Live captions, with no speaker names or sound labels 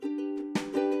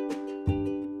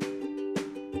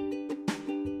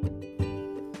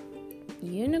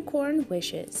Unicorn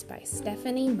Wishes by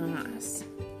Stephanie Moss.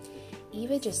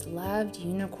 Eva just loved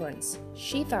unicorns.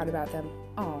 She thought about them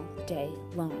all day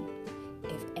long.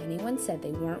 If anyone said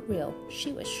they weren't real,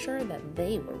 she was sure that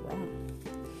they were wrong.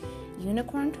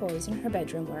 Unicorn toys in her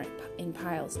bedroom were in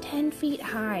piles 10 feet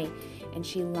high, and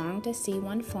she longed to see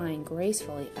one flying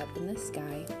gracefully up in the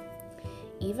sky.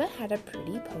 Eva had a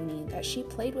pretty pony that she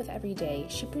played with every day.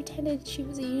 She pretended she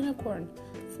was a unicorn.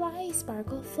 "Fly,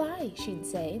 Sparkle, fly," she'd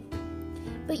say.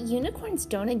 But unicorns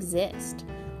don't exist.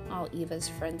 All Eva's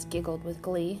friends giggled with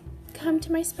glee. "Come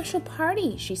to my special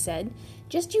party," she said.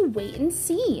 "Just you wait and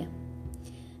see."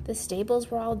 The stables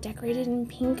were all decorated in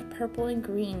pink, purple, and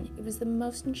green. It was the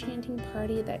most enchanting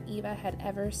party that Eva had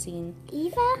ever seen.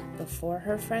 Eva? Before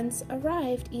her friends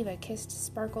arrived, Eva kissed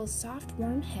Sparkle's soft,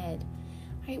 warm head.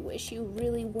 "I wish you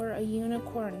really were a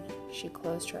unicorn," she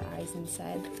closed her eyes and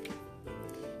said.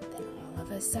 Then all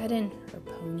of a sudden, her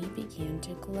pony began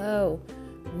to glow.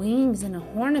 Wings and a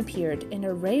horn appeared, and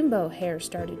a rainbow hair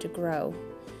started to grow.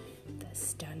 The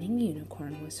stunning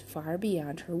unicorn was far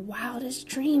beyond her wildest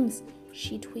dreams.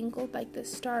 She twinkled like the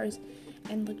stars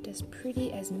and looked as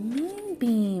pretty as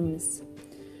moonbeams.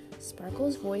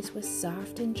 Sparkle's voice was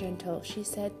soft and gentle. She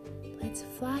said, "Let's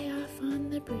fly off on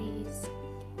the breeze."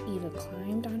 Eva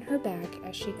climbed on her back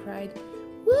as she cried,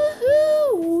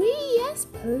 "Woohoo! Yes,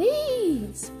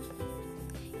 please!"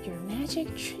 "Your magic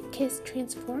kiss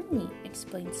transformed me,"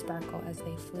 explained Sparkle as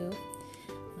they flew.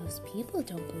 "Most people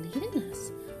don't believe in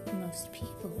us. Most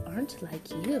people aren't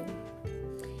like you."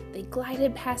 They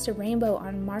glided past a rainbow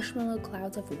on marshmallow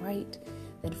clouds of white.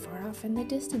 Then far off in the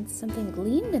distance, something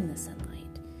gleamed in the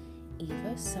sunlight.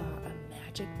 Eva saw a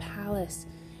magic palace,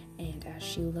 and as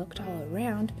she looked all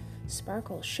around,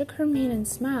 Sparkle shook her mane and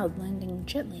smiled, landing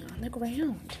gently on the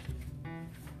ground.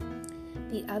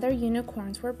 The other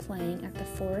unicorns were playing at the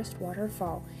forest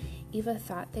waterfall. Eva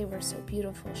thought they were so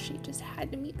beautiful, she just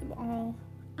had to meet them all.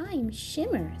 "I'm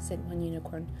Shimmer," said one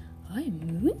unicorn.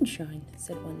 "I'm Moonshine,"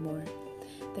 said one more.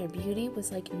 Their beauty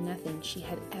was like nothing she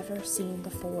had ever seen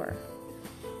before.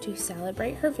 To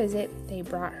celebrate her visit, they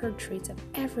brought her treats of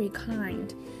every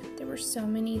kind. There were so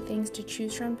many things to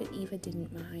choose from, but Eva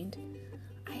didn't mind.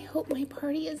 "I hope my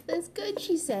party is this good,"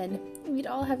 she said. "We'd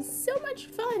all have so much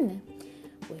fun."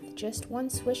 With just one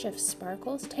swish of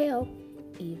Sparkle's tail,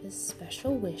 Eva's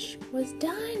special wish was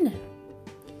done.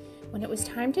 When it was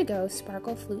time to go,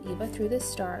 Sparkle flew Eva through the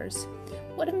stars.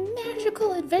 "What a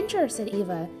magical adventure," said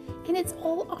Eva, "and it's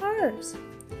all ours."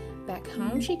 Back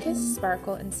home, she kissed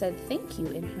Sparkle and said thank you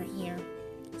in her ear.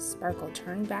 Sparkle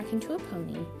turned back into a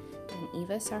pony, and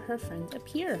Eva saw her friends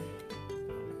appear.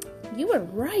 "You were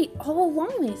right all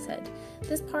along," they said.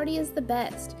 "This party is the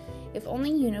best. If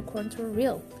only unicorns were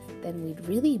real, then we'd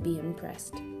really be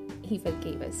impressed." Eva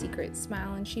gave a secret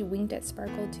smile and she winked at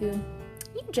Sparkle too.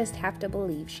 "You just have to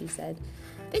believe," she said.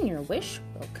 "Then your wish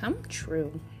will come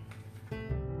true."